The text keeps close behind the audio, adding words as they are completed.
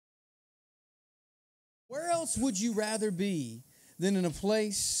Where else would you rather be than in a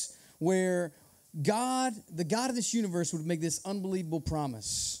place where God, the God of this universe, would make this unbelievable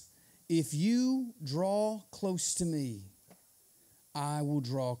promise? If you draw close to me, I will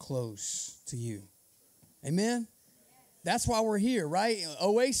draw close to you. Amen? That's why we're here, right?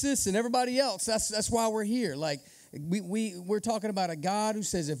 Oasis and everybody else, that's why we're here. Like, we're talking about a God who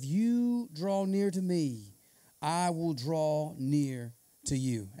says, if you draw near to me, I will draw near to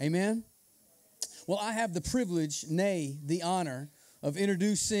you. Amen? Well, I have the privilege, nay, the honor of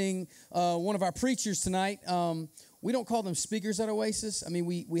introducing one of our preachers tonight. We don't call them speakers at Oasis. I mean,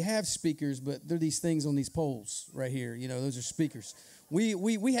 we have speakers, but they're these things on these poles right here. You know, those are speakers.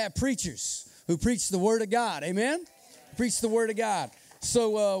 We have preachers who preach the Word of God. Amen? Preach the Word of God.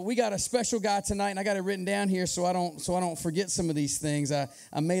 So we got a special guy tonight, and I got it written down here so I don't forget some of these things. I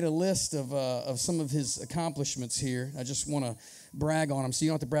made a list of some of his accomplishments here. I just want to brag on him, so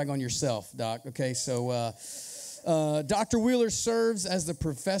you don't have to brag on yourself, Doc. Okay, so Dr. Wheeler serves as the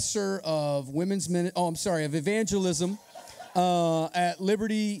professor of of evangelism at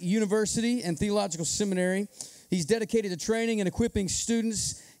Liberty University and Theological Seminary. He's dedicated to training and equipping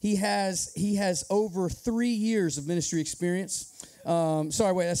students. He has over 3 years of ministry experience.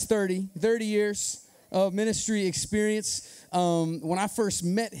 That's 30 years of ministry experience. When I first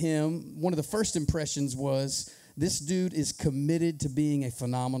met him, one of the first impressions was, this dude is committed to being a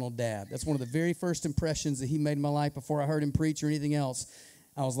phenomenal dad. That's one of the very first impressions that he made in my life before I heard him preach or anything else.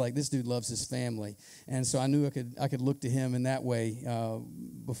 I was like, this dude loves his family. And so I knew I could look to him in that way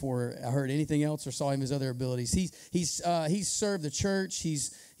before I heard anything else or saw him his other abilities. He's served the church.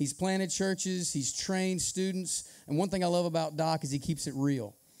 He's planted churches. He's trained students. And one thing I love about Doc is he keeps it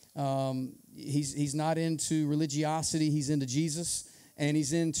real. He's not into religiosity. He's into Jesus. And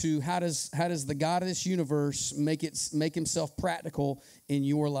he's into how does the God of this universe make himself practical in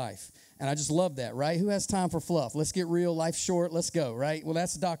your life. And I just love that, right? Who has time for fluff? Let's get real. Life's short. Let's go, right? Well,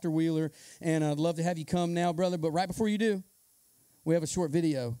 that's Dr. Wheeler, and I'd love to have you come now, brother. But right before you do, we have a short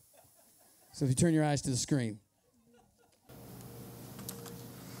video. So if you turn your eyes to the screen.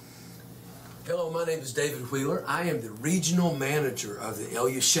 Hello, my name is David Wheeler. I am the regional manager of the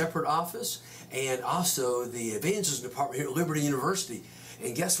L.U. Shepherd office and also the evangelism department here at Liberty University.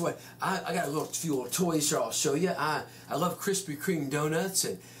 And guess what? I got a few little toys here I'll show you. I love Krispy Kreme donuts,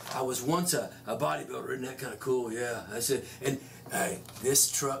 and I was once a bodybuilder. Isn't that kind of cool? Yeah. I said, and hey,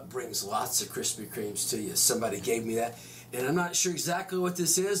 this truck brings lots of Krispy Kremes to you. Somebody gave me that. And I'm not sure exactly what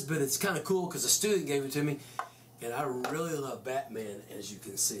this is, but it's kind of cool because a student gave it to me. And I really love Batman, as you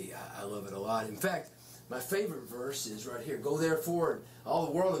can see. I love it a lot. In fact, my favorite verse is right here. Go therefore in all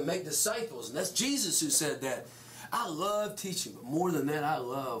the world and make disciples. And that's Jesus who said that. I love teaching, but more than that, I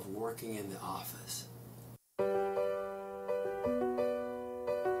love working in the office.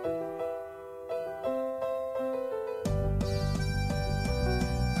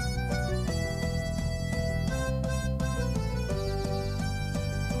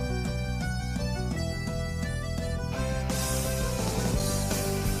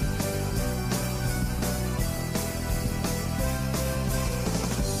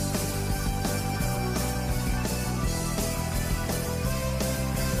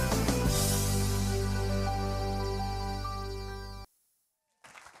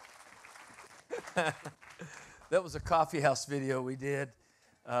 That was a coffee house video we did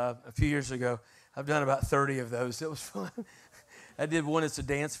a few years ago. I've done about 30 of those. It was fun. I did one. It's a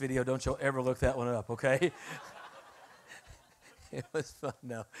dance video. Don't you ever look that one up, okay? It was fun.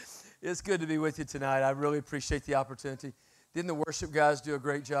 No, it's good to be with you tonight. I really appreciate the opportunity. Didn't the worship guys do a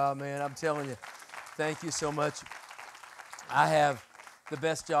great job, man? I'm telling you, thank you so much. I have the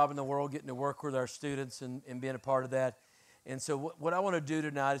best job in the world getting to work with our students and being a part of that. And so what I want to do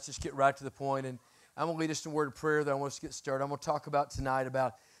tonight is just get right to the point, and I'm going to lead us in a word of prayer that I want us to get started. I'm going to talk about tonight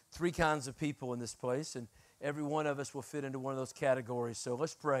about 3 kinds of people in this place, and every one of us will fit into one of those categories. So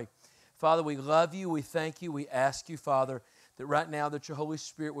let's pray. Father, we love you. We thank you. We ask you, Father, that right now that your Holy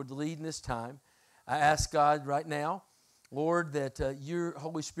Spirit would lead in this time. I ask God right now, Lord, that your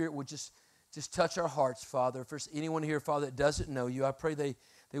Holy Spirit would just touch our hearts, Father. If there's anyone here, Father, that doesn't know you, I pray they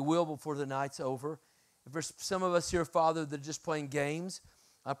will before the night's over. If there's some of us here, Father, that are just playing games,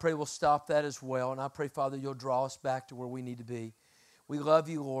 I pray we'll stop that as well. And I pray, Father, you'll draw us back to where we need to be. We love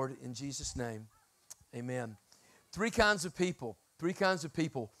you, Lord, in Jesus' name. Amen. 3 kinds of people. 3 kinds of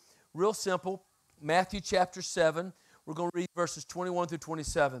people. Real simple. Matthew chapter 7. We're going to read verses 21 through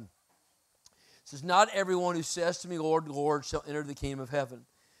 27. It says, not everyone who says to me, Lord, Lord, shall enter the kingdom of heaven,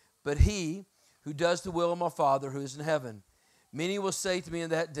 but he who does the will of my Father who is in heaven. Many will say to me in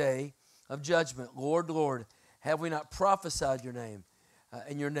that day of judgment, Lord, Lord, have we not prophesied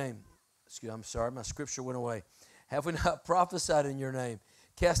in your name? I'm sorry, my scripture went away. Have we not prophesied in your name,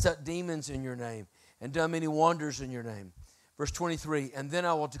 cast out demons in your name, and done many wonders in your name? Verse 23, and then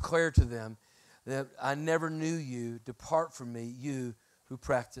I will declare to them that I never knew you. Depart from me, you who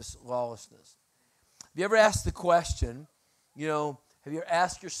practice lawlessness. Have you ever asked the question, have you ever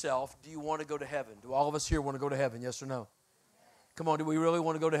asked yourself, do you want to go to heaven? Do all of us here want to go to heaven, yes or no? Come on, do we really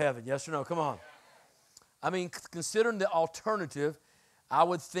want to go to heaven, yes or no? Come on. I mean, considering the alternative, I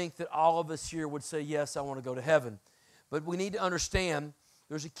would think that all of us here would say, yes, I want to go to heaven. But we need to understand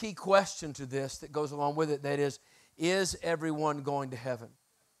there's a key question to this that goes along with it. That is everyone going to heaven?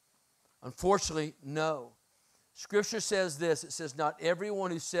 Unfortunately, no. Scripture says this. It says, not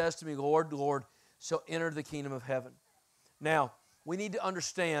everyone who says to me, Lord, Lord, shall enter the kingdom of heaven. Now, we need to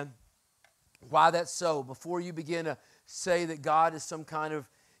understand why that's so. Before you begin to say that God is some kind of,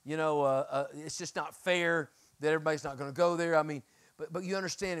 it's just not fair that everybody's not going to go there. I mean, but you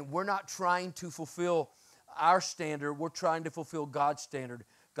understand it. We're not trying to fulfill our standard. We're trying to fulfill God's standard.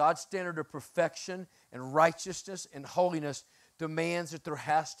 God's standard of perfection and righteousness and holiness demands that there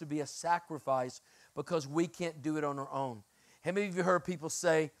has to be a sacrifice because we can't do it on our own. How many of you heard people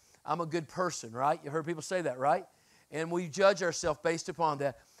say, I'm a good person, right? You heard people say that, right? And we judge ourselves based upon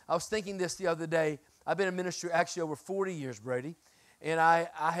that. I was thinking this the other day. I've been in ministry actually over 40 years, Brady, and I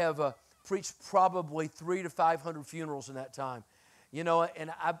have preached probably 300 to 500 funerals in that time. And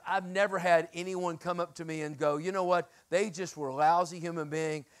I've never had anyone come up to me and go, you know what, they just were a lousy human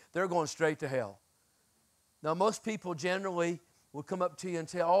being. They're going straight to hell. Now, most people generally will come up to you and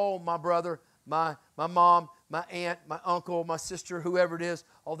say, oh, my brother, my mom, my aunt, my uncle, my sister, whoever it is,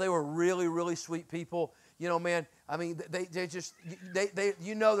 oh, they were really, really sweet people. Man, I mean, they're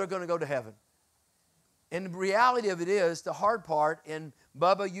going to go to heaven. And the reality of it is, the hard part, and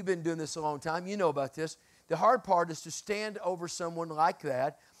Bubba, you've been doing this a long time, you know about this, the hard part is to stand over someone like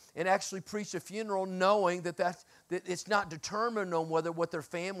that and actually preach a funeral knowing that it's not determined on what their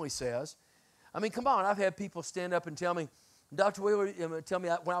family says. I mean, come on, I've had people stand up and tell me, Dr. Wheeler, tell me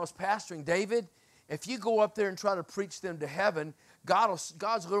when I was pastoring, David, if you go up there and try to preach them to heaven, God's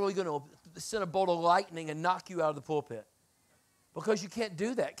literally going to send a bolt of lightning and knock you out of the pulpit. Because you can't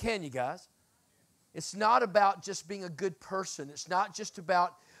do that, can you guys? It's not about just being a good person. It's not just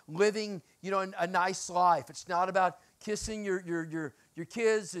about living, a nice life. It's not about kissing your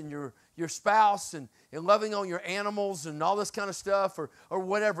kids and your spouse and loving on your animals and all this kind of stuff or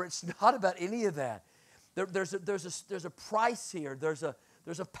whatever. It's not about any of that. There's a price here. There's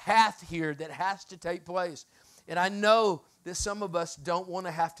a path here that has to take place. And I know that some of us don't want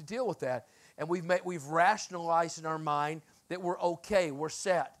to have to deal with that. And we've rationalized in our mind that we're okay, we're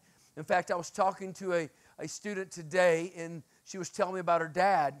set. In fact, I was talking to a student today, and she was telling me about her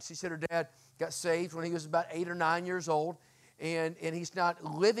dad. She said her dad got saved when he was about 8 or 9 years old, and he's not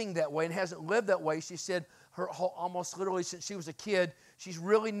living that way and hasn't lived that way. She said almost literally since she was a kid, she's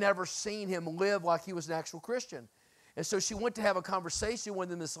really never seen him live like he was an actual Christian. And so she went to have a conversation with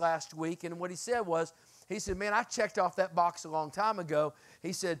him this last week, and what he said was, he said, man, I checked off that box a long time ago.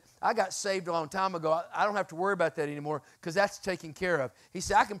 He said, I got saved a long time ago. I don't have to worry about that anymore because that's taken care of. He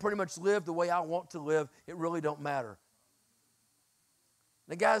said, I can pretty much live the way I want to live. It really don't matter.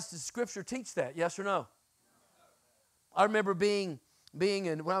 Now, guys, does Scripture teach that, yes or no? I remember being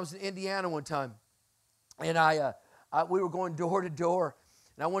when I was in Indiana one time, and we were going door to door,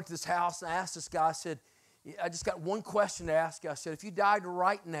 and I went to this house, and I asked this guy, I said, I just got one question to ask you. I said, if you died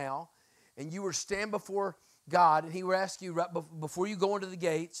right now, and you were stand before God, and He would ask you right before you go into the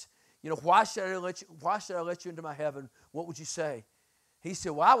gates, why should I let you into my heaven? What would you say? He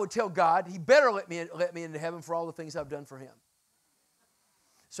said, well, I would tell God He better let me into heaven for all the things I've done for Him.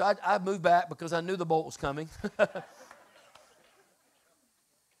 So I moved back because I knew the bolt was coming.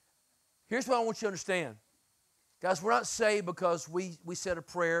 Here's what I want you to understand. Guys, we're not saved because we said a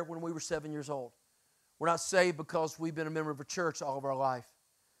prayer when we were 7 years old. We're not saved because we've been a member of a church all of our life.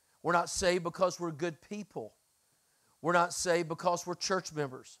 We're not saved because we're good people. We're not saved because we're church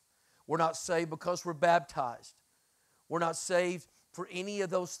members. We're not saved because we're baptized. We're not saved for any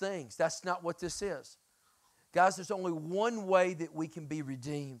of those things. That's not what this is. Guys, there's only one way that we can be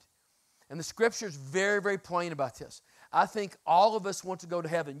redeemed. And the Scripture is very, very plain about this. I think all of us want to go to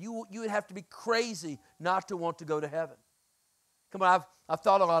heaven. You would have to be crazy not to want to go to heaven. Come on, I've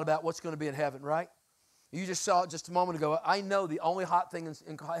thought a lot about what's going to be in heaven, right? You just saw it just a moment ago. I know the only hot thing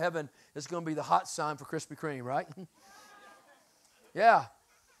in heaven is going to be the hot sign for Krispy Kreme, right? Yeah.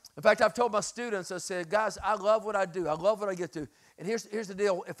 In fact, I've told my students, I said, guys, I love what I do. I love what I get to. And here's the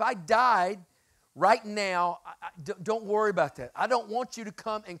deal. If I died right now, don't worry about that. I don't want you to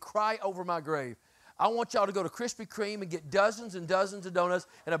come and cry over my grave. I want y'all to go to Krispy Kreme and get dozens and dozens of donuts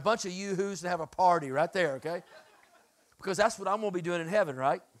and a bunch of yoo-hoos and have a party right there, okay? Because that's what I'm going to be doing in heaven,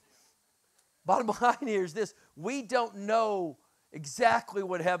 right? Bottom line here is this. We don't know exactly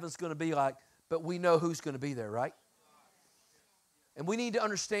what heaven's going to be like, but we know who's going to be there, right? And we need to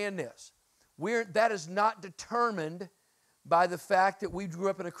understand this. That is not determined by the fact that we grew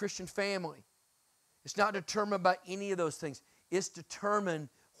up in a Christian family. It's not determined by any of those things. It's determined,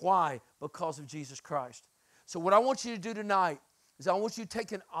 why? Because of Jesus Christ. So what I want you to do tonight is I want you to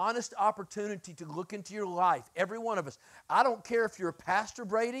take an honest opportunity to look into your life, every one of us. I don't care if you're a pastor,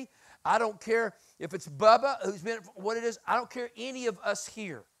 Brady. I don't care if it's Bubba, who's been what it is. I don't care any of us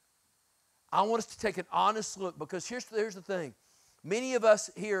here. I want us to take an honest look, because here's the thing. Many of us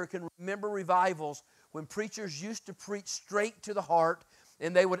here can remember revivals when preachers used to preach straight to the heart,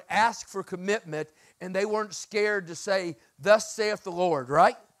 and they would ask for commitment, and they weren't scared to say, "Thus saith the Lord,"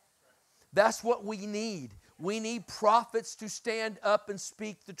 right? That's what we need. We need prophets to stand up and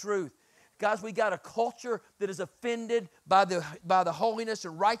speak the truth. Guys, we got a culture that is offended by the holiness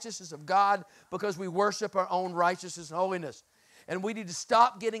and righteousness of God because we worship our own righteousness and holiness. And we need to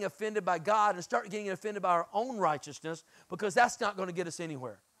stop getting offended by God and start getting offended by our own righteousness, because that's not going to get us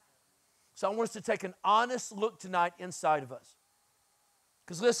anywhere. So I want us to take an honest look tonight inside of us.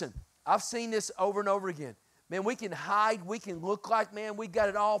 Because listen, I've seen this over and over again. Man, we can hide, we can look like, man, we got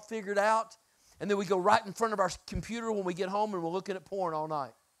it all figured out. And then we go right in front of our computer when we get home and we're looking at porn all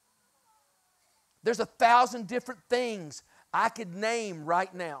night. There's 1,000 different things I could name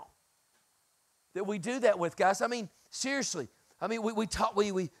right now that we do that with, guys. I mean, seriously. I mean, we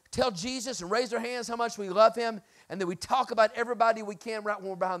tell Jesus and raise our hands how much we love him, and then we talk about everybody we can right when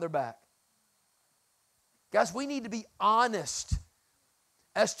we're behind their back. Guys, we need to be honest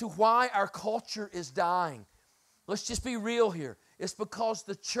as to why our culture is dying. Let's just be real here. It's because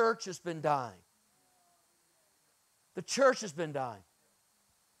the church has been dying. The church has been dying.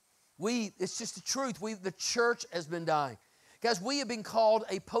 It's just the truth. The church has been dying. Guys, we have been called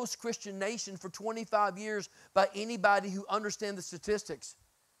a post-Christian nation for 25 years by anybody who understands the statistics.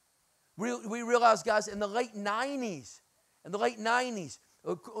 We realize, guys, in the late 90s,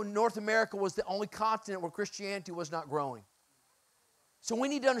 North America was the only continent where Christianity was not growing. So we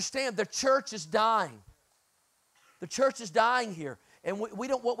need to understand the church is dying. The church is dying here. And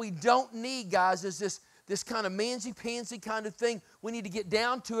what we don't need, guys, is this kind of mansy-pansy kind of thing. We need to get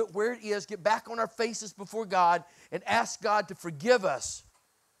down to it where it is, get back on our faces before God, and ask God to forgive us.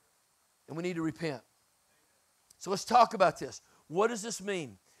 And we need to repent. So let's talk about this. What does this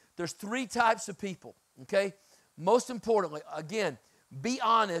mean? There's 3 types of people, okay? Most importantly, again, be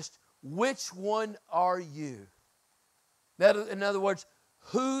honest. Which one are you? In other words,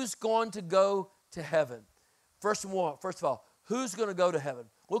 who's going to go to heaven? First of all, who's going to go to heaven?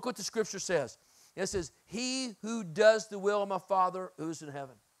 Look what the Scripture says. It says, "He who does the will of my Father who's in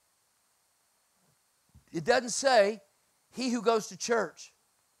heaven." It doesn't say, he who goes to church,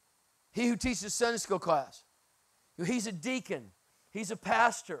 he who teaches Sunday school class. He's a deacon. He's a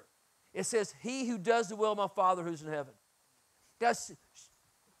pastor. It says, "He who does the will of my Father who's in heaven." Guys,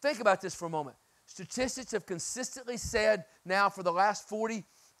 think about this for a moment. Statistics have consistently said now for the last 40,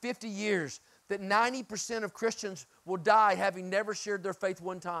 50 years that 90% of Christians will die having never shared their faith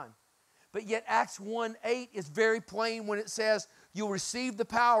one time. But yet Acts 1:8 is very plain when it says, "You'll receive the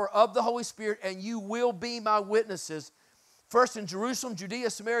power of the Holy Spirit and you will be my witnesses, first in Jerusalem, Judea,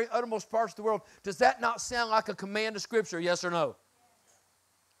 Samaria, uttermost parts of the world." Does that not sound like a command of Scripture, yes or no?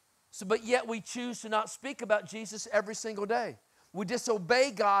 So, but yet we choose to not speak about Jesus every single day. We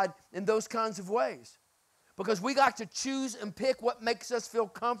disobey God in those kinds of ways because we like to choose and pick what makes us feel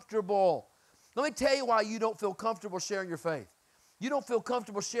comfortable. Let me tell you why you don't feel comfortable sharing your faith. You don't feel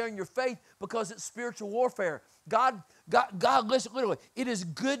comfortable sharing your faith because it's spiritual warfare. God, listen, literally, it is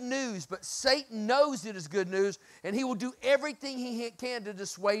good news, but Satan knows it is good news, and he will do everything he can to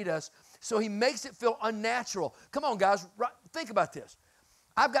dissuade us, so he makes it feel unnatural. Come on, guys, think about this.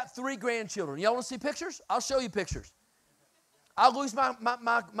 I've got 3 grandchildren. Y'all want to see pictures? I'll show you pictures. I'll lose my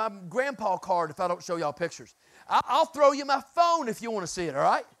grandpa card if I don't show y'all pictures. I'll throw you my phone if you want to see it, all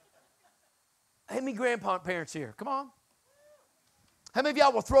right? How many grandparents here? Come on. How many of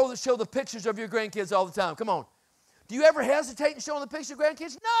y'all will show the pictures of your grandkids all the time? Come on. Do you ever hesitate in showing the pictures of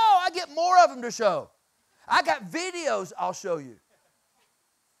grandkids? No, I get more of them to show. I got videos I'll show you.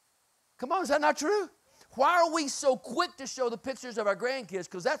 Come on, is that not true? Why are we so quick to show the pictures of our grandkids?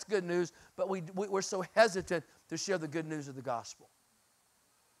 Because that's good news, but we're so hesitant to share the good news of the gospel.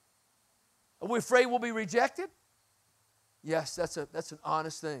 Are we afraid we'll be rejected? Yes, that's an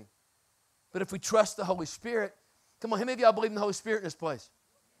honest thing. But if we trust the Holy Spirit, come on, how many of y'all believe in the Holy Spirit in this place?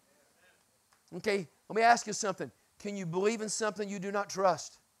 Okay, let me ask you something. Can you believe in something you do not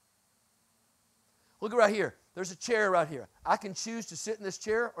trust? Look right here. There's a chair right here. I can choose to sit in this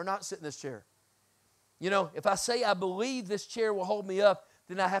chair or not sit in this chair. You know, if I say I believe this chair will hold me up,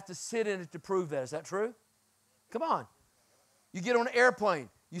 then I have to sit in it to prove that. Is that true? Come on. You get on an airplane.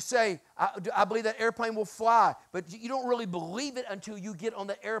 You say, I believe that airplane will fly. But you don't really believe it until you get on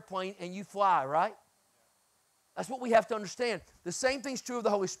the airplane and you fly, right? That's what we have to understand. The same thing's true of the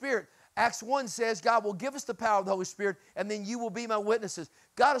Holy Spirit. Acts 1 says God will give us the power of the Holy Spirit, and then you will be my witnesses.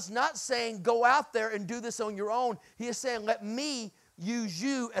 God is not saying go out there and do this on your own. He is saying let me use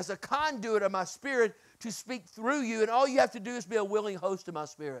you as a conduit of my Spirit to speak through you, and all you have to do is be a willing host of my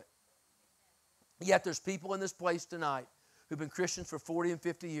Spirit. Yet there's people in this place tonight who've been Christians for 40 and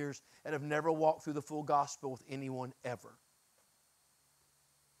 50 years and have never walked through the full gospel with anyone ever.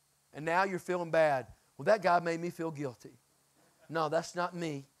 And now you're feeling bad. Well, that guy made me feel guilty. No, that's not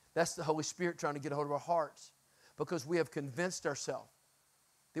me. That's the Holy Spirit trying to get a hold of our hearts, because we have convinced ourselves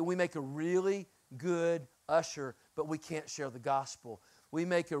that we make a really good usher, but we can't share the gospel. We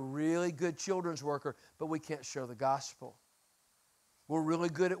make a really good children's worker, but we can't share the gospel. We're really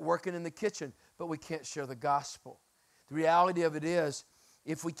good at working in the kitchen, but we can't share the gospel. The reality of it is,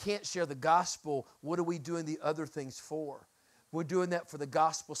 if we can't share the gospel, what are we doing the other things for? We're doing that for the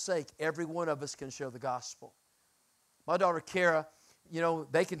gospel's sake. Every one of us can share the gospel. My daughter, Kara, you know,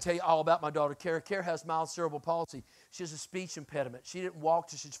 they can tell you all about my daughter, Kara. Kara has mild cerebral palsy. She has a speech impediment. She didn't walk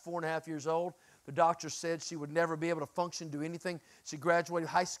till she's 4.5 years old. The doctor said she would never be able to function, do anything. She graduated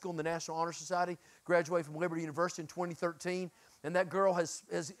high school in the National Honor Society, graduated from Liberty University in 2013, and that girl has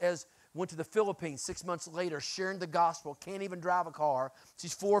went to the Philippines 6 months later, sharing the gospel, can't even drive a car.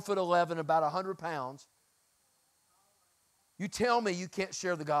 She's 4'11", about 100 pounds. You tell me you can't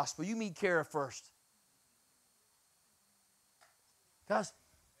share the gospel. You meet Kara first. Guys,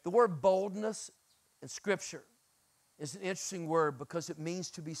 the word boldness in Scripture is an interesting word because it means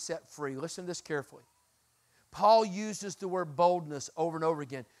to be set free. Listen to this carefully. Paul uses the word boldness over and over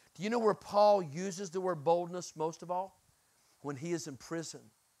again. Do you know where Paul uses the word boldness most of all? When he is in prison.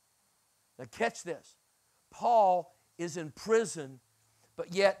 Now catch this. Paul is in prison,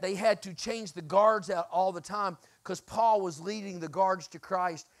 but yet they had to change the guards out all the time because Paul was leading the guards to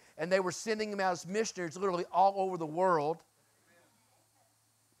Christ, and they were sending him out as missionaries literally all over the world.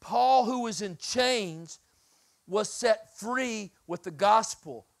 Paul, who was in chains, was set free with the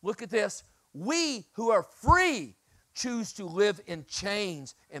gospel. Look at this. We who are free choose to live in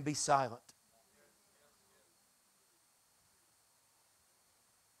chains and be silent.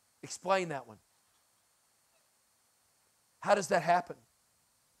 Explain that one. How does that happen?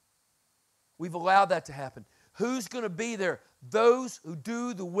 We've allowed that to happen. Who's going to be there? Those who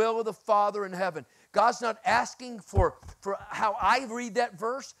do the will of the Father in heaven. God's not asking for how I read that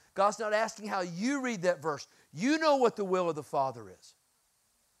verse. God's not asking how you read that verse. You know what the will of the Father is.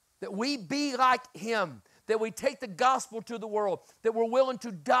 That we be like Him. That we take the gospel to the world. That we're willing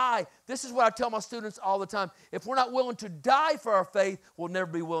to die. This is what I tell my students all the time. If we're not willing to die for our faith, we'll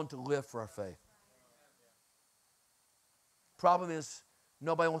never be willing to live for our faith. Problem is,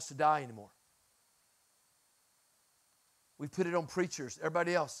 nobody wants to die anymore. We put it on preachers,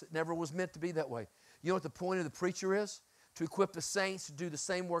 everybody else. It never was meant to be that way. You know what the point of the preacher is? To equip the saints to do the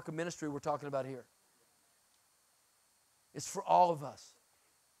same work of ministry we're talking about here. It's for all of us.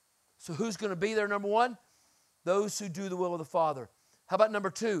 So who's going to be there, number one? Those who do the will of the Father. How about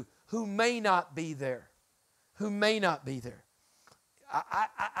number two? Who may not be there. Who may not be there.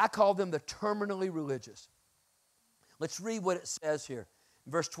 I call them the terminally religious. Let's read what it says here.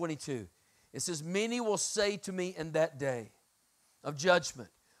 In verse 22. It says, many will say to me in that day of judgment,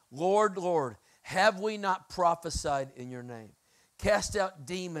 Lord, Lord, have we not prophesied in your name, cast out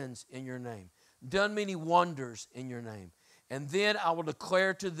demons in your name, done many wonders in your name? And then I will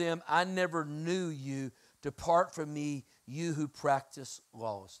declare to them, I never knew you. Depart from me, you who practice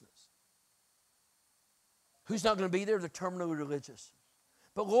lawlessness. Who's not going to be there? The terminally religious.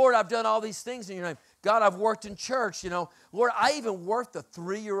 But Lord, I've done all these things in your name. God, I've worked in church, you know. Lord, I even worked a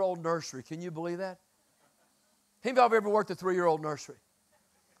 3-year-old nursery. Can you believe that? Anybody ever worked a 3-year-old nursery?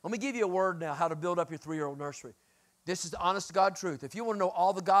 Let me give you a word now, how to build up your 3-year-old nursery. This is the honest to God truth. If you want to know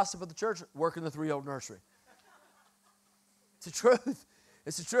all the gossip of the church, work in the 3-year-old nursery. It's the truth.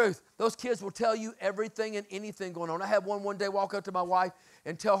 It's the truth. Those kids will tell you everything and anything going on. I had one day walk up to my wife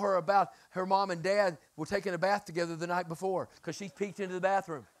and tell her about her mom and dad were taking a bath together the night before because she peeked into the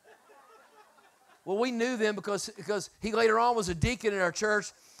bathroom. Well, we knew them because he later on was a deacon in our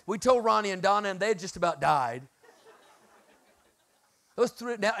church. We told Ronnie and Donna, and they had just about died.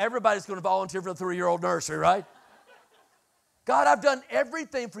 Now everybody's going to volunteer for the 3-year-old nursery, right? God, I've done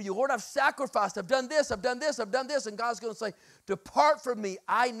everything for you. Lord, I've sacrificed. I've done this, I've done this, I've done this. And God's going to say, depart from me.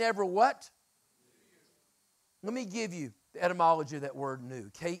 I never what? Let me give you the etymology of that word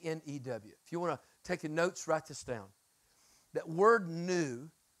new, K-N-E-W. If you want to take your notes, write this down. That word new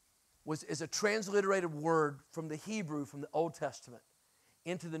is a transliterated word from the Hebrew, from the Old Testament,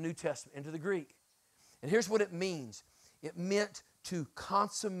 into the New Testament, into the Greek. And here's what it means. It meant to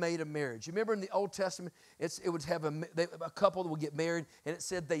consummate a marriage. You remember in the Old Testament, it would have a couple that would get married, and it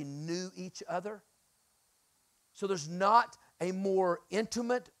said they knew each other. So there's not a more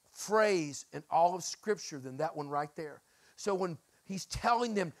intimate phrase in all of Scripture than that one right there. So when he's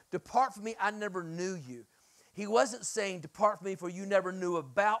telling them, depart from me, I never knew you. He wasn't saying, depart from me for you never knew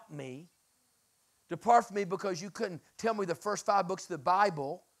about me. Depart from me because you couldn't tell me the first 5 books of the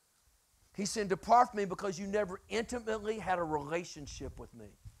Bible. He said, depart from me because you never intimately had a relationship with me.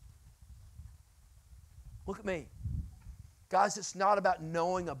 Look at me. Guys, it's not about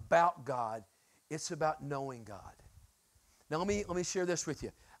knowing about God. It's about knowing God. Now, let me share this with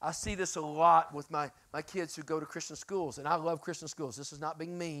you. I see this a lot with my kids who go to Christian schools, and I love Christian schools. This is not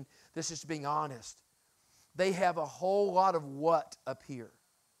being mean. This is being honest. They have a whole lot of what up here.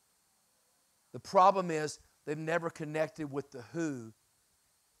 The problem is they've never connected with the who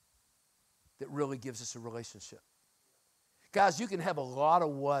that really gives us a relationship. Guys, you can have a lot of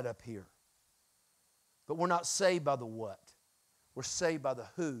what up here, but we're not saved by the what. We're saved by the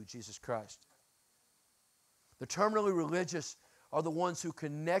who, Jesus Christ. The terminally religious are the ones who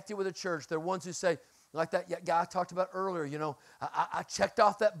connected with the church. They're ones who say, like that guy I talked about earlier, you know, I checked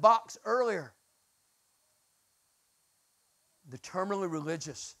off that box earlier. The terminally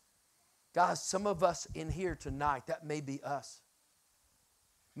religious. Guys, some of us in here tonight, that may be us.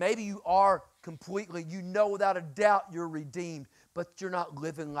 Maybe you are completely, you know without a doubt you're redeemed, but you're not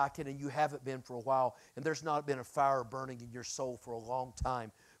living like it and you haven't been for a while, and there's not been a fire burning in your soul for a long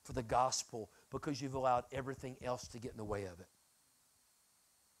time for the gospel because you've allowed everything else to get in the way of it.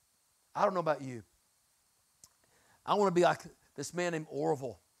 I don't know about you. I want to be like this man named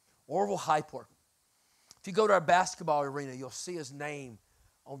Orville Hyper. If you go to our basketball arena, you'll see his name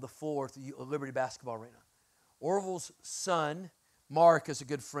on the floor at the Liberty Basketball Arena. Orville's son, Mark, is a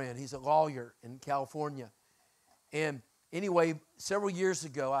good friend. He's a lawyer in California. And anyway, several years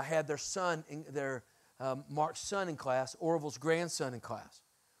ago, I had Mark's son in class, Orville's grandson in class.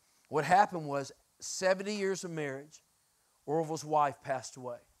 What happened was 70 years of marriage, Orville's wife passed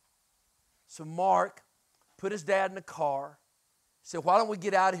away. So Mark put his dad in a car, said, why don't we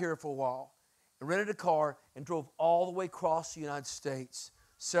get out of here for a while? And rented a car and drove all the way across the United States,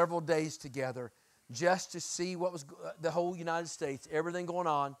 several days together, just to see what was the whole United States, everything going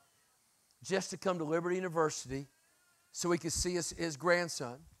on, just to come to Liberty University so he could see his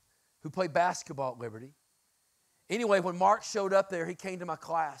grandson who played basketball at Liberty. Anyway, when Mark showed up there, he came to my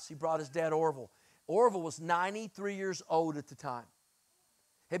class. He brought his dad, Orville. Orville was 93 years old at the time.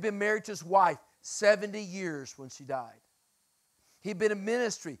 He'd been married to his wife 70 years when she died. He'd been in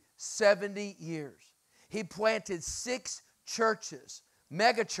ministry 70 years. He planted 6 churches,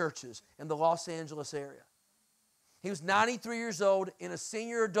 mega churches in the Los Angeles area. He was 93 years old in a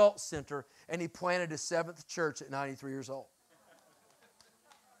senior adult center, and he planted his 7th church at 93 years old.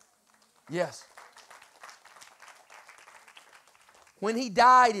 Yes. When he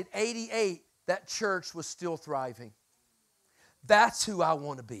died at 88, that church was still thriving. That's who I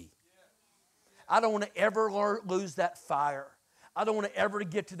want to be. I don't want to ever lose that fire. I don't want to ever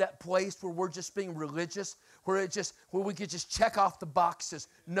get to that place where we're just being religious, where we could just check off the boxes.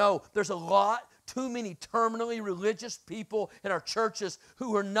 No, there's too many terminally religious people in our churches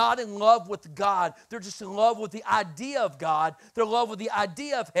who are not in love with God. They're just in love with the idea of God. They're in love with the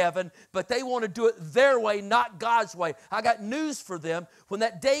idea of heaven, but they want to do it their way, not God's way. I got news for them. When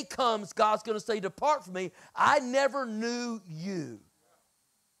that day comes, God's going to say, depart from me. I never knew you.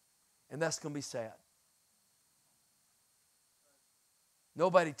 And that's going to be sad.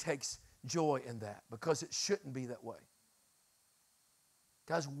 Nobody takes joy in that because it shouldn't be that way.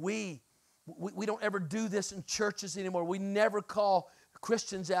 Guys, we don't ever do this in churches anymore. We never call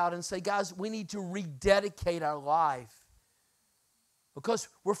Christians out and say, guys, we need to rededicate our life because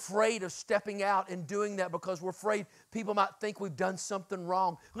we're afraid of stepping out and doing that because we're afraid people might think we've done something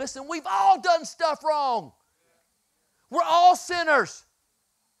wrong. Listen, we've all done stuff wrong. We're all sinners.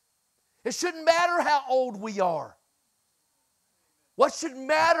 It shouldn't matter how old we are. What should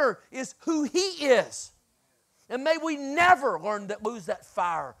matter is who He is. And may we never lose that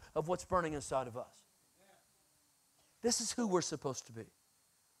fire of what's burning inside of us. This is who we're supposed to be.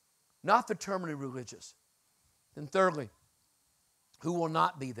 Not the terminally religious. And thirdly, who will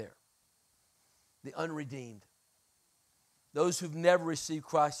not be there? The unredeemed. those who've never received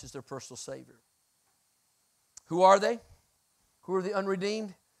Christ as their personal Savior. Who are they? Who are the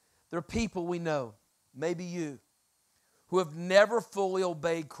unredeemed? They're people we know, maybe you, who have never fully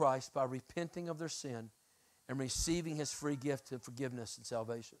obeyed Christ by repenting of their sin and receiving His free gift of forgiveness and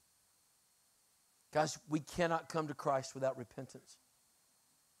salvation. Guys, we cannot come to Christ without repentance.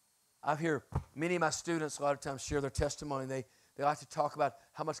 I hear many of my students a lot of times share their testimony. They like to talk about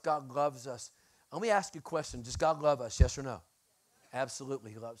how much God loves us. Let me ask you a question. Does God love us, yes or no?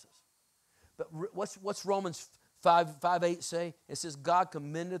 Absolutely, He loves us. But what's Romans 5:8 say? It says, God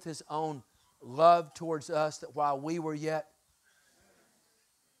commendeth His own love towards us, that while we were yet,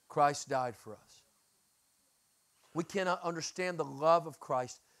 Christ died for us. We cannot understand the love of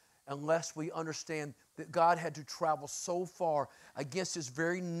Christ unless we understand that God had to travel so far against His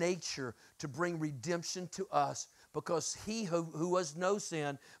very nature to bring redemption to us, because He who was no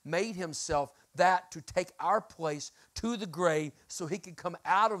sin made Himself that to take our place to the grave so He could come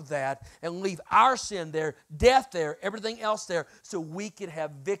out of that and leave our sin there, death there, everything else there, so we could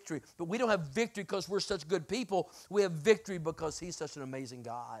have victory. But we don't have victory because we're such good people. We have victory because He's such an amazing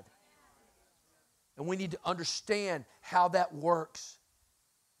God. And we need to understand how that works.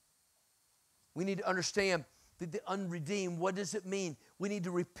 We need to understand that the unredeemed, what does it mean? We need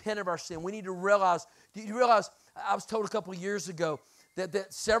to repent of our sin. We need to realize, do you realize, I was told a couple of years ago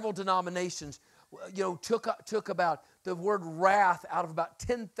that several denominations, took about the word wrath out of about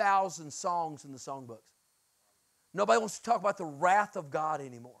 10,000 songs in the songbooks. Nobody wants to talk about the wrath of God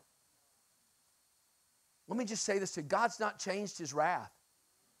anymore. Let me just say this to you. God's not changed His wrath.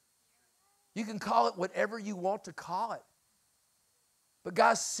 You can call it whatever you want to call it. But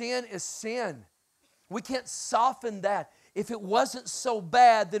guys, sin is sin. We can't soften that. If it wasn't so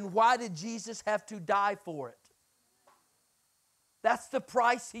bad, then why did Jesus have to die for it? That's the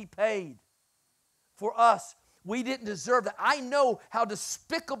price He paid for us. We didn't deserve that. I know how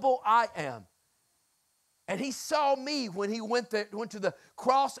despicable I am. And He saw me when He went to the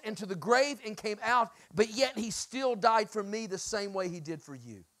cross and to the grave and came out, but yet He still died for me the same way He did for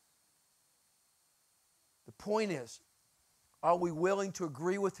you. The point is, are we willing to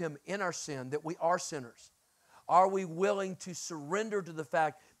agree with Him in our sin, that we are sinners? Are we willing to surrender to the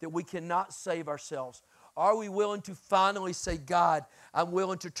fact that we cannot save ourselves? Are we willing to finally say, God, I'm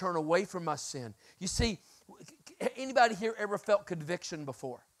willing to turn away from my sin? You see, anybody here ever felt conviction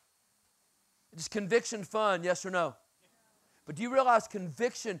before? Is conviction fun, yes or no? But do you realize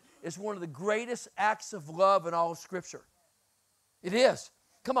conviction is one of the greatest acts of love in all of Scripture? It is.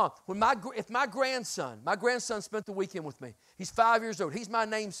 Come on, if my grandson spent the weekend with me. He's 5 years old. He's my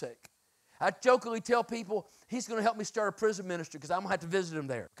namesake. I jokingly tell people he's going to help me start a prison ministry because I'm going to have to visit him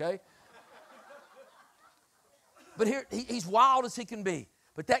there, okay? But here, he's wild as he can be.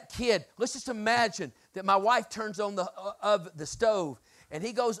 But that kid, let's just imagine that my wife turns on the stove, and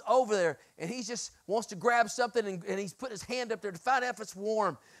he goes over there, and he just wants to grab something, and he's putting his hand up there to find out if it's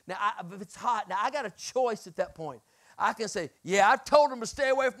warm. Now, if it's hot, now I got a choice at that point. I can say, yeah, I told him to stay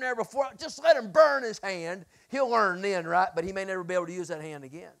away from there before. Just let him burn his hand. He'll learn then, right? But he may never be able to use that hand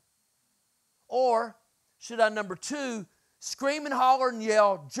again. Or should I, number two, scream and holler and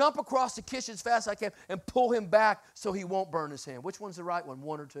yell, jump across the kitchen as fast as I can, and pull him back so he won't burn his hand? Which one's the right one,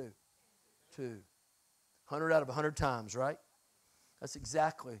 one or two? Two. 100 out of 100 times, right? That's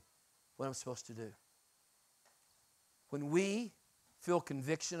exactly what I'm supposed to do. When we feel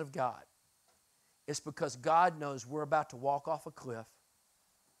conviction of God, it's because God knows we're about to walk off a cliff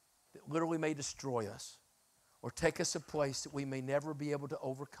that literally may destroy us or take us a place that we may never be able to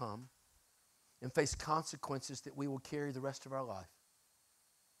overcome and face consequences that we will carry the rest of our life.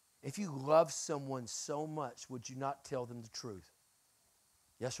 If you love someone so much, would you not tell them the truth?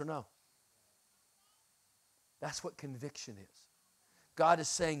 Yes or no? That's what conviction is. God is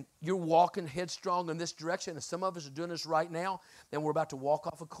saying, you're walking headstrong in this direction, and some of us are doing this right now, and we're about to walk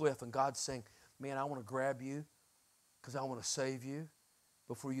off a cliff, and God's saying, man, I want to grab you because I want to save you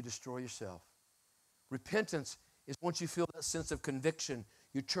before you destroy yourself. Repentance is once you feel that sense of conviction,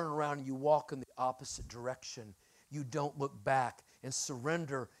 you turn around and you walk in the opposite direction. You don't look back. And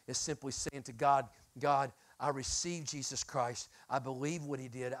surrender is simply saying to God, God, I receive Jesus Christ. I believe what He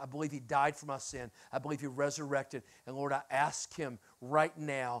did. I believe He died for my sin. I believe He resurrected. And Lord, I ask Him right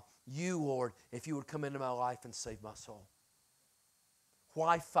now, you, Lord, if you would come into my life and save my soul.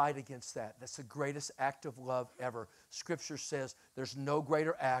 Why fight against that? That's the greatest act of love ever. Scripture says there's no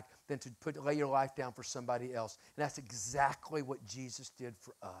greater act than to lay your life down for somebody else. And that's exactly what Jesus did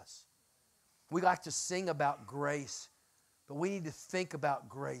for us. We like to sing about grace, but we need to think about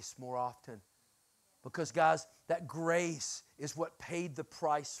grace more often. Because, guys, that grace is what paid the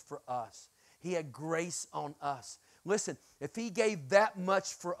price for us. He had grace on us. Listen, if he gave that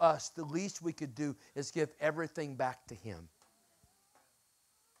much for us, the least we could do is give everything back to him.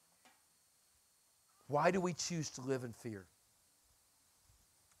 Why do we choose to live in fear?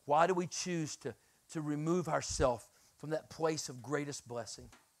 Why do we choose to remove ourselves from that place of greatest blessing?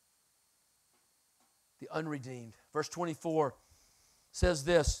 The unredeemed. Verse 24 says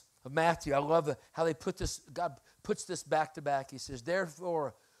this of Matthew. I love how they put this, God puts this back to back. He says,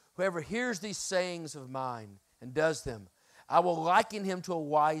 therefore, whoever hears these sayings of mine and does them, I will liken him to a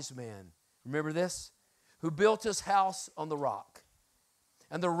wise man. Remember this? Who built his house on the rock.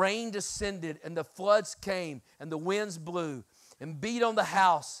 And the rain descended, and the floods came, and the winds blew, and beat on the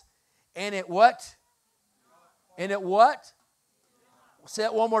house. And it what? And it what? Say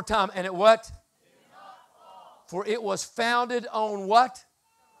it one more time. And it what? For it was founded on what?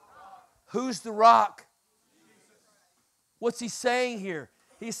 Who's the rock? What's he saying here?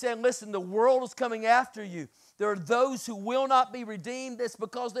 He's saying, listen, the world is coming after you. There are those who will not be redeemed. It's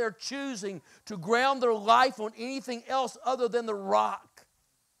because they're choosing to ground their life on anything else other than the rock.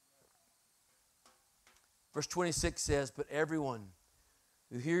 Verse 26 says, but everyone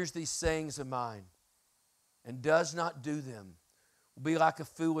who hears these sayings of mine and does not do them will be like a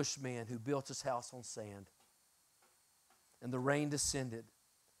foolish man who built his house on sand. And the rain descended,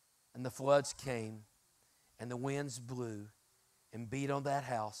 and the floods came, and the winds blew and beat on that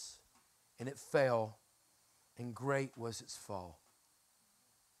house, and it fell, and great was its fall.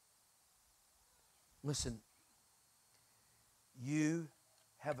 Listen, you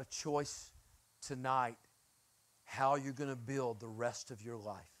have a choice tonight how you're going to build the rest of your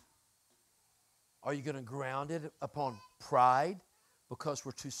life. Are you going to ground it upon pride because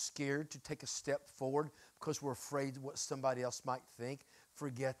we're too scared to take a step forward because we're afraid of what somebody else might think?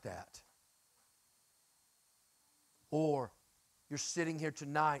 Forget that. Or you're sitting here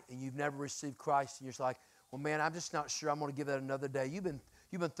tonight and you've never received Christ and you're just like, well, man, I'm just not sure I'm going to give that another day. You've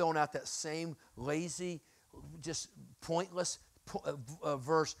been throwing out that same lazy, just pointless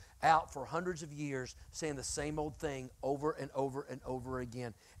verse out for hundreds of years, saying the same old thing over and over and over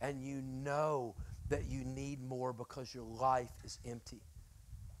again. And you know that you need more because your life is empty.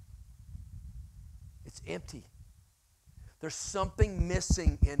 It's empty. There's something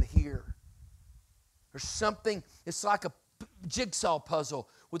missing in here. There's something, it's like a jigsaw puzzle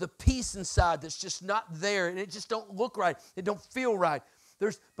with a piece inside that's just not there, and it just don't look right. It don't feel right.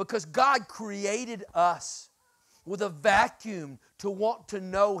 Because God created us with a vacuum to want to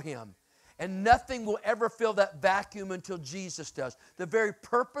know him. And nothing will ever fill that vacuum until Jesus does. The very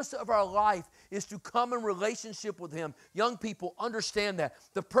purpose of our life is to come in relationship with him. Young people, understand that.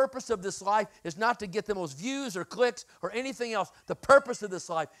 The purpose of this life is not to get the most views or clicks or anything else. The purpose of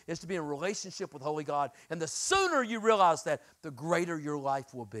this life is to be in relationship with Holy God. And the sooner you realize that, the greater your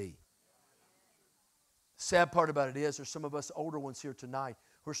life will be. The sad part about it is there's some of us older ones here tonight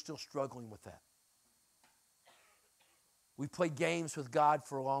who are still struggling with that. We've played games with God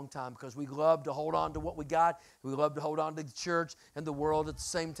for a long time because we love to hold on to what we got. We love to hold on to the church and the world at the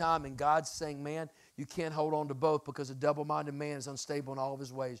same time. And God's saying, man, you can't hold on to both because a double-minded man is unstable in all of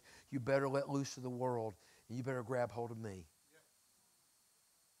his ways. You better let loose of the world and you better grab hold of me.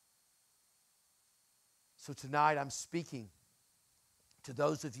 So tonight I'm speaking to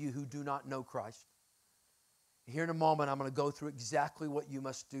those of you who do not know Christ. Here in a moment I'm going to go through exactly what you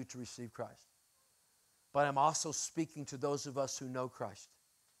must do to receive Christ. But I'm also speaking to those of us who know Christ.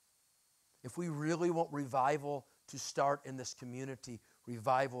 If we really want revival to start in this community,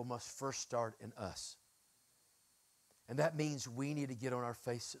 revival must first start in us. And that means we need to get on our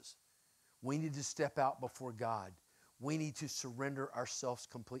faces. We need to step out before God. We need to surrender ourselves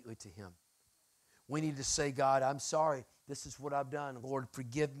completely to him. We need to say, God, I'm sorry. This is what I've done. Lord,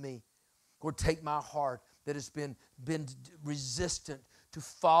 forgive me. Lord, take my heart that has been resistant to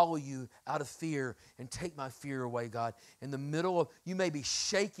follow you out of fear and take my fear away, God. In the middle of, you may be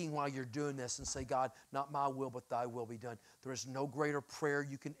shaking while you're doing this and say, God, not my will, but thy will be done. There is no greater prayer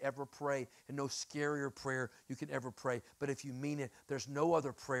you can ever pray and no scarier prayer you can ever pray. But if you mean it, there's no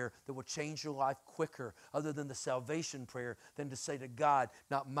other prayer that will change your life quicker other than the salvation prayer than to say to God,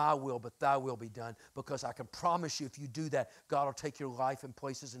 not my will, but thy will be done. Because I can promise you if you do that, God will take your life in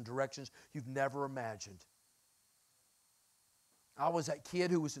places and directions you've never imagined. I was that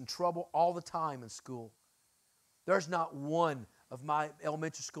kid who was in trouble all the time in school. There's not one of my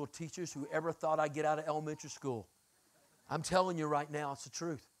elementary school teachers who ever thought I'd get out of elementary school. I'm telling you right now, it's the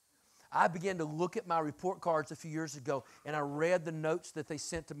truth. I began to look at my report cards a few years ago, and I read the notes that they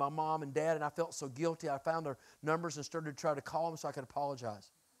sent to my mom and dad, and I felt so guilty. I found their numbers and started to try to call them so I could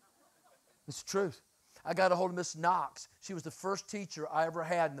apologize. It's the truth. I got a hold of Miss Knox. She was the first teacher I ever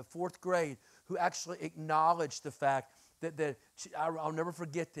had in the 4th grade who actually acknowledged the fact that I'll never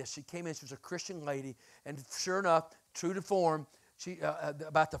forget this. She came in, she was a Christian lady, and sure enough, true to form, she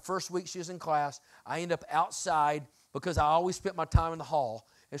about the first week she was in class, I ended up outside because I always spent my time in the hall.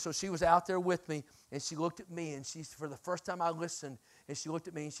 And so she was out there with me, and she looked at me, and for the first time I listened, and she looked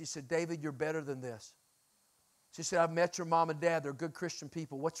at me, and she said, David, you're better than this. She said, I've met your mom and dad. They're good Christian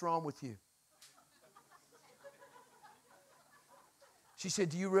people. What's wrong with you? She said,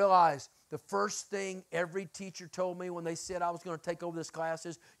 do you realize the first thing every teacher told me when they said I was going to take over this class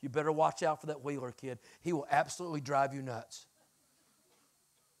is, you better watch out for that Wheeler kid. He will absolutely drive you nuts.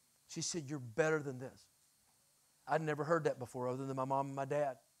 She said, you're better than this. I'd never heard that before other than my mom and my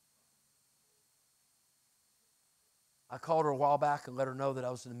dad. I called her a while back and let her know that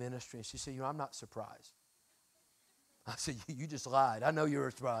I was in the ministry. And she said, I'm not surprised. I said, you just lied. I know you were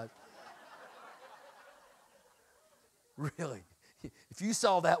surprised. Really? If you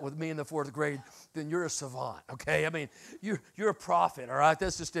saw that with me in the 4th grade, then you're a savant, okay? I mean, you're a prophet, all right?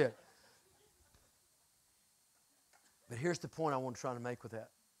 That's just it. But here's the point I want to try to make with that.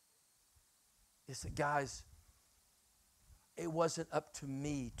 It's that, guys, it wasn't up to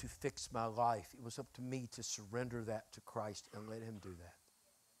me to fix my life. It was up to me to surrender that to Christ and let Him do that.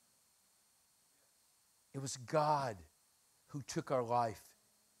 It was God who took our life,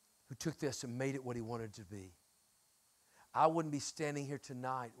 who took this and made it what He wanted to be. I wouldn't be standing here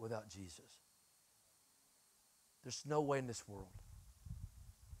tonight without Jesus. There's no way in this world.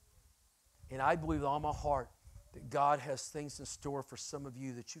 And I believe with all my heart that God has things in store for some of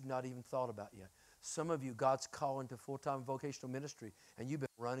you that you've not even thought about yet. Some of you, God's calling to full-time vocational ministry, and you've been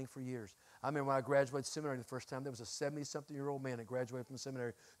running for years. I remember when I graduated seminary the first time, there was a 70-something-year-old man that graduated from the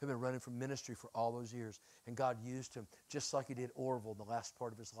seminary who had been running for ministry for all those years. And God used him just like He did Orville in the last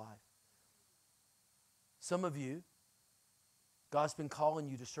part of his life. Some of you, God's been calling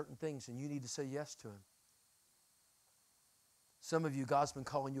you to certain things, and you need to say yes to Him. Some of you, God's been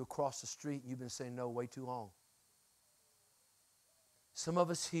calling you across the street, and you've been saying no way too long. Some of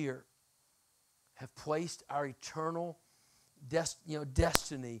us here have placed our eternal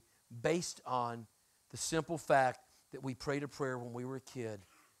destiny based on the simple fact that we prayed a prayer when we were a kid.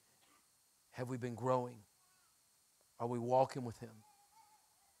 Have we been growing? Are we walking with Him?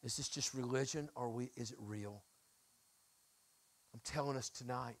 Is this just religion, or is it real? I'm telling us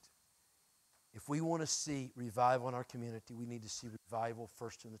tonight, if we want to see revival in our community, we need to see revival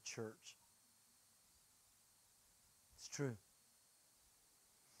first in the church. It's true.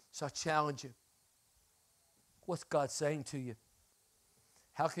 So I challenge you. What's God saying to you?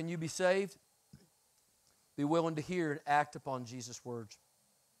 How can you be saved? Be willing to hear and act upon Jesus' words.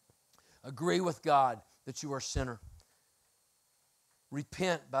 Agree with God that you are a sinner.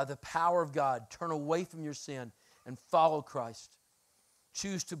 Repent by the power of God. Turn away from your sin and follow Christ.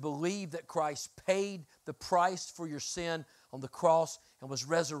 Choose to believe that Christ paid the price for your sin on the cross and was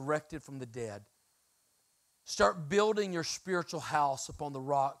resurrected from the dead. Start building your spiritual house upon the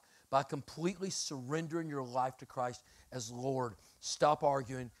rock by completely surrendering your life to Christ as Lord. Stop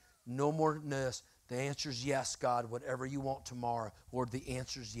arguing. No more than this. The answer is yes, God. Whatever you want tomorrow, Lord, the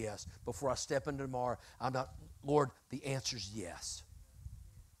answer is yes. Before I step into tomorrow, Lord, the answer is yes.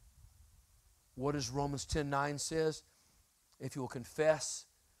 What does Romans 10:9 says? If you will confess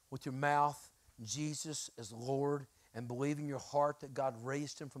with your mouth Jesus as Lord and believe in your heart that God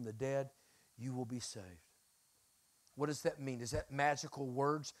raised Him from the dead, you will be saved. What does that mean? Is that magical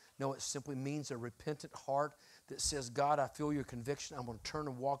words? No, it simply means a repentant heart that says, God, I feel your conviction. I'm going to turn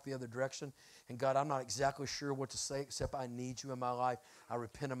and walk the other direction. And God, I'm not exactly sure what to say except I need you in my life. I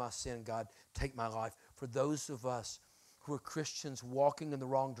repent of my sin. God, take my life. For those of us who are Christians walking in the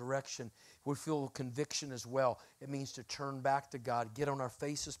wrong direction, we feel conviction as well. It means to turn back to God, get on our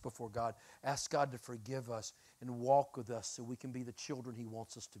faces before God, ask God to forgive us and walk with us so we can be the children He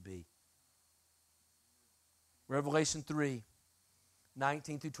wants us to be. Revelation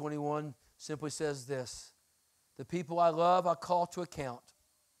 3:19 through 21 simply says this: the people I love I call to account.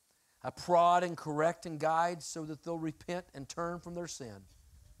 I prod and correct and guide so that they'll repent and turn from their sin.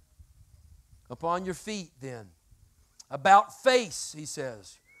 Upon your feet then, about face, he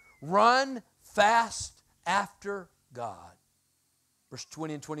says, run fast after God. Verse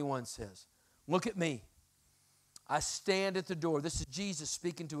 20 and 21 says, look at me. I stand at the door. This is Jesus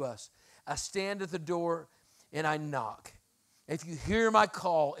speaking to us. I stand at the door and I knock. If you hear my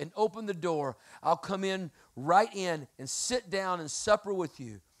call and open the door, I'll come in right in and sit down and supper with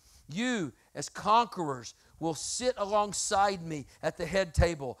you. You, as conquerors, will sit alongside me at the head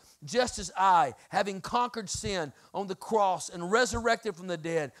table, just as I, having conquered sin on the cross and resurrected from the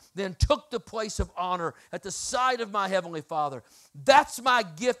dead, then took the place of honor at the side of my heavenly Father. That's my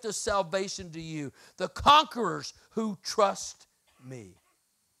gift of salvation to you, the conquerors who trust me.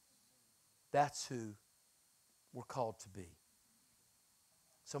 That's who we're called to be.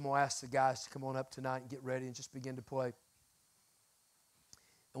 So I'm going to ask the guys to come on up tonight and get ready and just begin to play.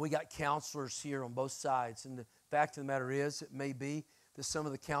 And we got counselors here on both sides. And the fact of the matter is, it may be that some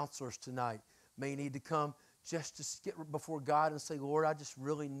of the counselors tonight may need to come just to get before God and say, Lord, I just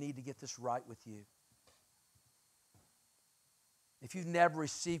really need to get this right with you. If you've never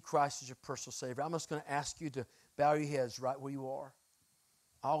received Christ as your personal Savior, I'm just going to ask you to bow your heads right where you are.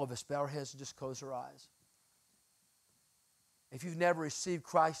 All of us, bow our heads and just close our eyes. If you've never received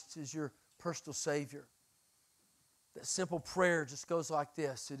Christ as your personal Savior, that simple prayer just goes like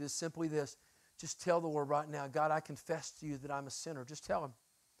this. It is simply this. Just tell the Lord right now, God, I confess to you that I'm a sinner. Just tell Him.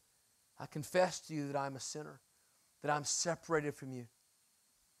 I confess to you that I'm a sinner, that I'm separated from you.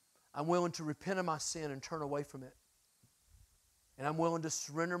 I'm willing to repent of my sin and turn away from it. And I'm willing to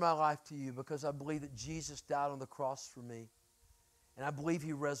surrender my life to you because I believe that Jesus died on the cross for me. And I believe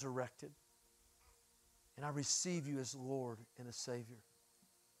He resurrected. And I receive you as Lord and a Savior.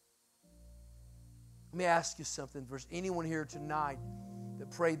 Let me ask you something. If there's anyone here tonight that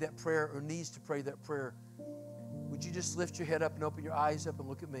prayed that prayer or needs to pray that prayer, would you just lift your head up and open your eyes up and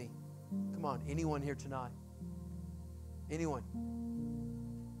look at me? Come on, anyone here tonight? Anyone?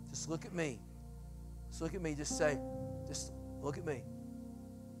 Just look at me. Just look at me. Just say, just look at me.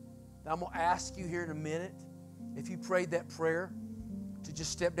 Now I'm going to ask you here in a minute, if you prayed that prayer, to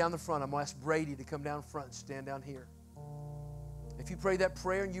just step down the front. I'm going to ask Brady to come down front and stand down here. If you pray that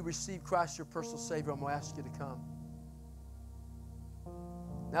prayer and you receive Christ your personal Savior, I'm going to ask you to come.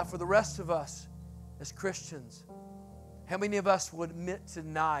 Now for the rest of us as Christians, how many of us will admit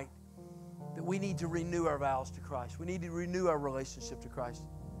tonight that we need to renew our vows to Christ? We need to renew our relationship to Christ.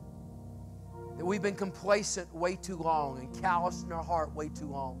 That we've been complacent way too long and callous in our heart way too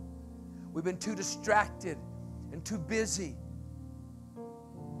long. We've been too distracted and too busy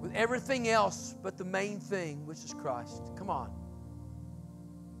with everything else but the main thing, which is Christ. Come on.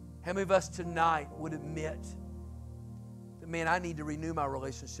 How many of us tonight would admit that, man, I need to renew my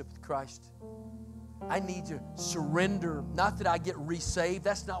relationship with Christ? I need to surrender. Not that I get resaved.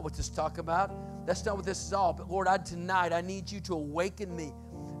 That's not what this is talking about. That's not what this is all. But Lord, tonight I need you to awaken me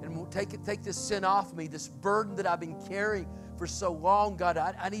and take this sin off me, this burden that I've been carrying for so long, God.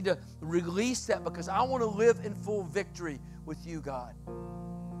 I need to release that because I want to live in full victory with you, God.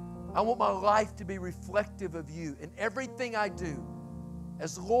 I want my life to be reflective of you in everything I do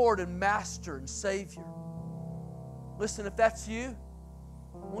as Lord and Master and Savior. Listen, if that's you,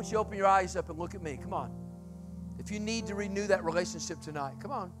 I want you to open your eyes up and look at me. Come on. If you need to renew that relationship tonight,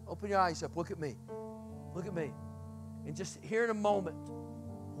 come on, open your eyes up. Look at me. Look at me. And just here in a moment,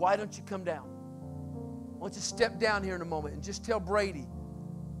 why don't you come down? Why don't you step down here in a moment and just tell Brady,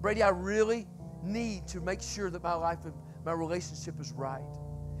 I really need to make sure that my life and my relationship is right.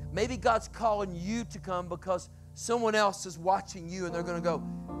 Maybe God's calling you to come because someone else is watching you and they're going to go,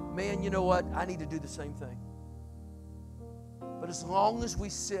 man, you know what? I need to do the same thing. But as long as we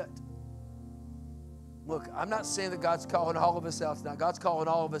sit, look, I'm not saying that God's calling all of us out tonight. God's calling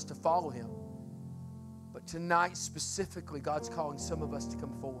all of us to follow Him. But tonight specifically, God's calling some of us to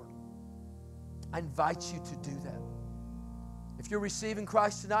come forward. I invite you to do that. If you're receiving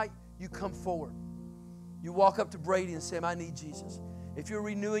Christ tonight, you come forward. You walk up to Brady and say, I need Jesus. If you're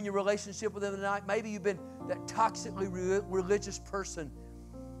renewing your relationship with Him tonight, maybe you've been that toxically religious person,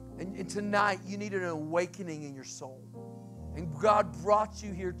 and tonight you need an awakening in your soul. And God brought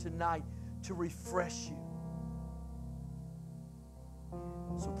you here tonight to refresh you.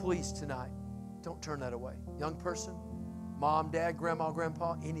 So please tonight, don't turn that away. Young person, mom, dad, grandma,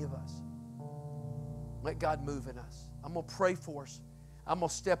 grandpa, any of us. Let God move in us. I'm going to pray for us. I'm going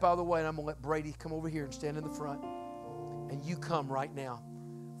to step out of the way and I'm going to let Brady come over here and stand in the front. And you come right now.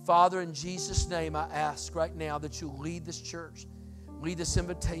 Father, in Jesus' name, I ask right now that you lead this church. Lead this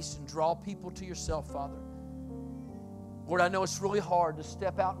invitation. Draw people to yourself, Father. Lord, I know it's really hard to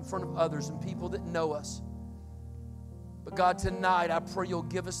step out in front of others and people that know us. But God, tonight, I pray you'll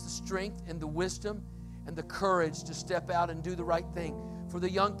give us the strength and the wisdom and the courage to step out and do the right thing for the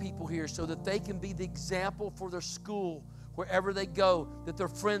young people here so that they can be the example for their school, wherever they go, that their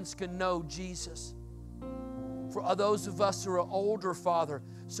friends can know Jesus. For those of us who are older, Father,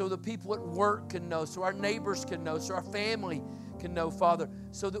 so the people at work can know, so our neighbors can know, so our family can know, Father,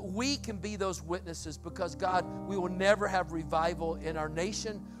 so that we can be those witnesses, because, God, we will never have revival in our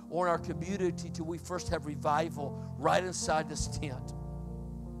nation or in our community till we first have revival right inside this tent.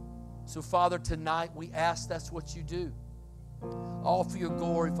 So, Father, tonight we ask that's what you do. All for your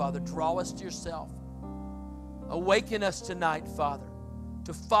glory, Father. Draw us to yourself. Awaken us tonight, Father,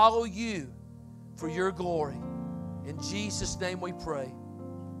 to follow you for your glory. In Jesus' name we pray.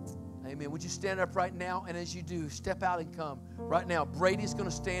 Amen. Would you stand up right now? And as you do, step out and come. Right now, Brady's going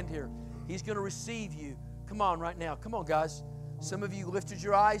to stand here. He's going to receive you. Come on right now. Come on, guys. Some of you lifted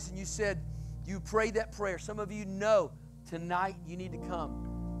your eyes and you said you prayed that prayer. Some of you know tonight you need to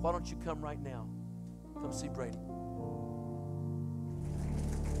come. Why don't you come right now? Come see Brady.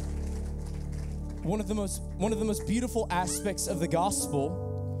 One of the most beautiful aspects of the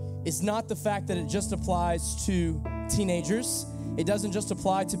gospel is not the fact that it just applies to teenagers. It doesn't just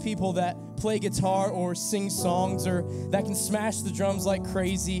apply to people that play guitar or sing songs or that can smash the drums like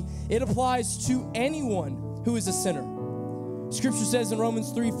crazy. It applies to anyone who is a sinner. Scripture says in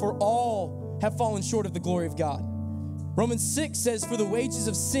Romans 3, for all have fallen short of the glory of God. Romans 6 says, for the wages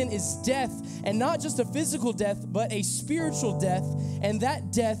of sin is death, and not just a physical death, but a spiritual death. And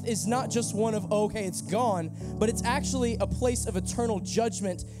that death is not just one of, okay, it's gone, but it's actually a place of eternal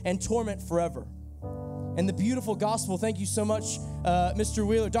judgment and torment forever. And the beautiful gospel, thank you so much, Mr.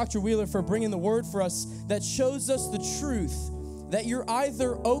 Wheeler, Dr. Wheeler, for bringing the word for us that shows us the truth that you're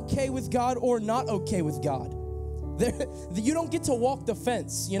either okay with God or not okay with God. You don't get to walk the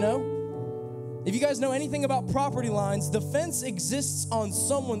fence, you know? If you guys know anything about property lines, the fence exists on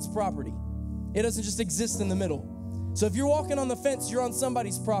someone's property. It doesn't just exist in the middle. So if you're walking on the fence, you're on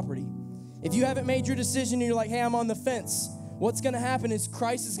somebody's property. If you haven't made your decision and you're like, hey, I'm on the fence, what's going to happen is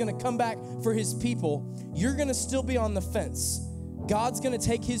Christ is going to come back for his people. You're going to still be on the fence. God's going to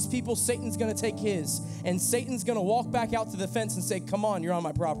take his people. Satan's going to take his. And Satan's going to walk back out to the fence and say, come on, you're on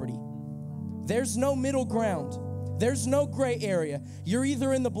my property. There's no middle ground. There's no gray area. You're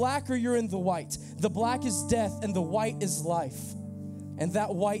either in the black or you're in the white. The black is death and the white is life. And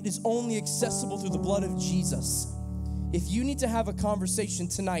that white is only accessible through the blood of Jesus. If you need to have a conversation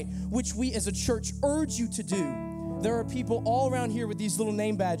tonight, which we as a church urge you to do, there are people all around here with these little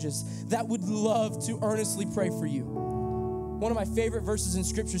name badges that would love to earnestly pray for you. One of my favorite verses in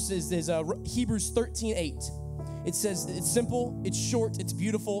Scripture is Hebrews 13:8. It says, it's simple, it's short, it's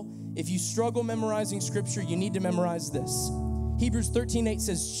beautiful. If you struggle memorizing Scripture, you need to memorize this. Hebrews 13:8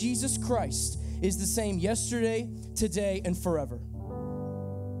 says, Jesus Christ is the same yesterday, today, and forever.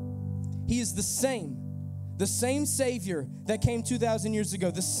 He is the same Savior that came 2,000 years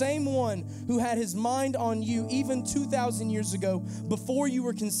ago, the same one who had his mind on you even 2,000 years ago. Before you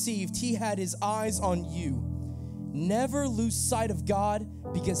were conceived, he had his eyes on you. Never lose sight of God,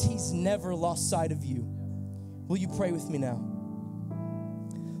 because he's never lost sight of you. Will you pray with me now?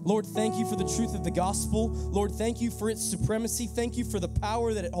 Lord, thank you for the truth of the gospel. Lord, thank you for its supremacy. Thank you for the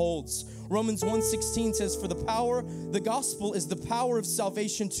power that it holds. Romans 1:16 says, for the gospel is the power of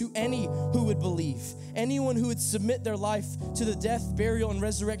salvation to any who would believe. Anyone who would submit their life to the death, burial, and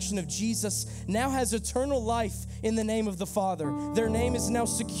resurrection of Jesus now has eternal life in the name of the Father. Their name is now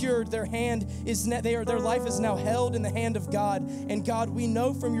secured. Their life is now held in the hand of God. And God, we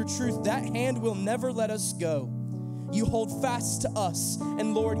know from your truth that hand will never let us go. You hold fast to us.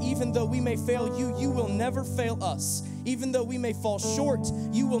 And Lord, even though we may fail you, you will never fail us. Even though we may fall short,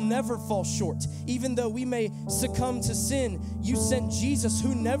 you will never fall short. Even though we may succumb to sin, you sent Jesus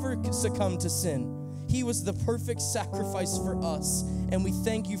who never succumbed to sin. He was the perfect sacrifice for us. And we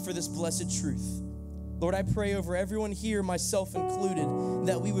thank you for this blessed truth. Lord, I pray over everyone here, myself included,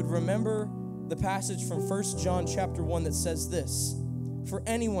 that we would remember the passage from 1 John chapter 1 that says this. For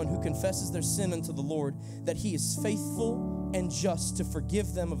anyone who confesses their sin unto the Lord, that he is faithful and just to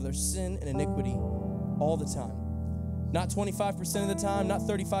forgive them of their sin and iniquity all the time. Not 25% of the time, not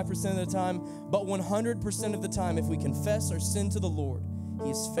 35% of the time, but 100% of the time. If we confess our sin to the Lord, he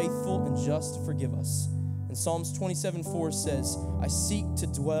is faithful and just to forgive us. And Psalms 27:4 says, I seek to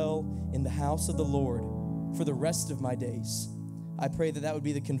dwell in the house of the Lord for the rest of my days. I pray that that would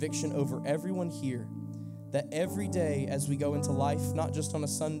be the conviction over everyone here, that every day as we go into life, not just on a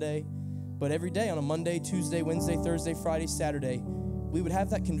Sunday, but every day on a Monday, Tuesday, Wednesday, Thursday, Friday, Saturday, we would have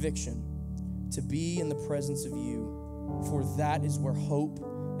that conviction to be in the presence of you, for that is where hope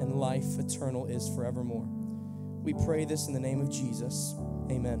and life eternal is forevermore. We pray this in the name of Jesus.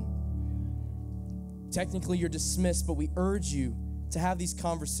 Amen. Technically, you're dismissed, but we urge you to have these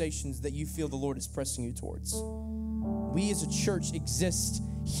conversations that you feel the Lord is pressing you towards. We as a church exist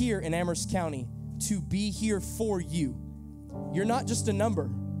here in Amherst County to be here for you. You're not just a number.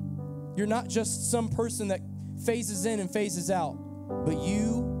 You're not just some person that phases in and phases out, but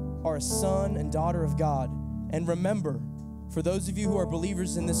you are a son and daughter of God. And remember, for those of you who are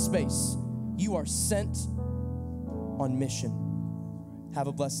believers in this space, you are sent on mission. Have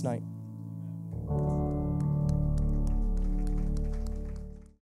a blessed night.